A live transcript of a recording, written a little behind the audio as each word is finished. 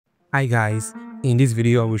Hi guys, in this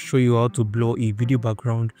video I will show you how to blur a video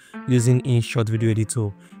background using InShot video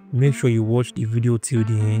editor. Make sure you watch the video till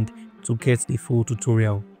the end to get the full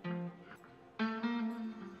tutorial.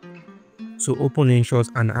 So open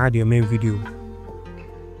InShot and add your main video.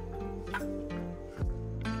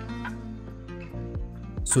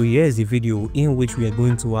 So here is the video in which we are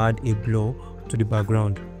going to add a blur to the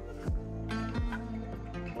background.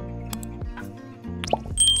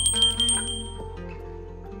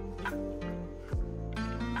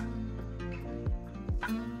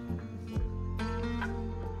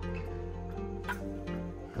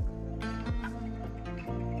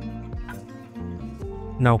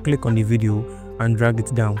 Now click on the video and drag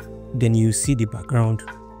it down. Then you see the background,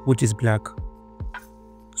 which is black.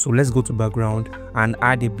 So let's go to background and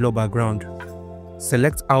add a blur background.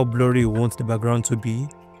 Select how blurry you want the background to be.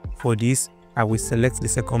 For this, I will select the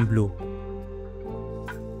second blur.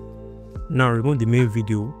 Now remove the main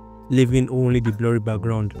video, leaving only the blurry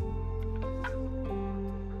background.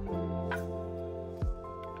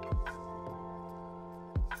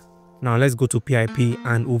 Now let's go to PIP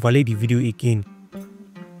and overlay the video again.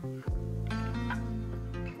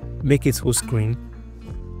 Make it full screen.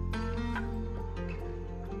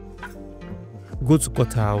 Go to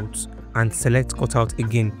Cutout and select Cutout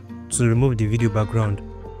again to remove the video background.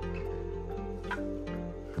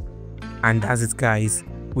 And that's it guys,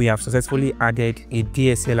 we have successfully added a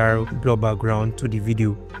DSLR blur background to the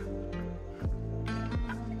video.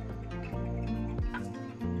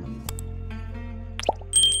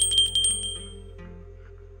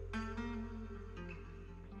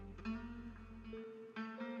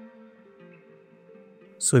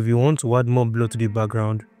 So if you want to add more blur to the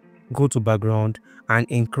background, go to background and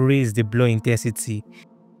increase the blur intensity.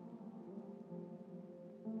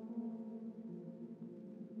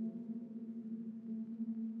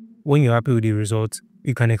 When you're happy with the result,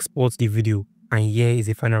 you can export the video, and here is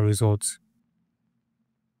the final result.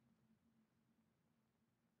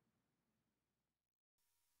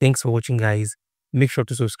 Thanks for watching guys. Make sure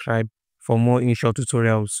to subscribe for more InShot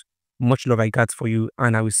tutorials. Much love I got for you,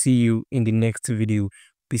 and I will see you in the next video.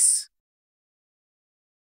 Peace.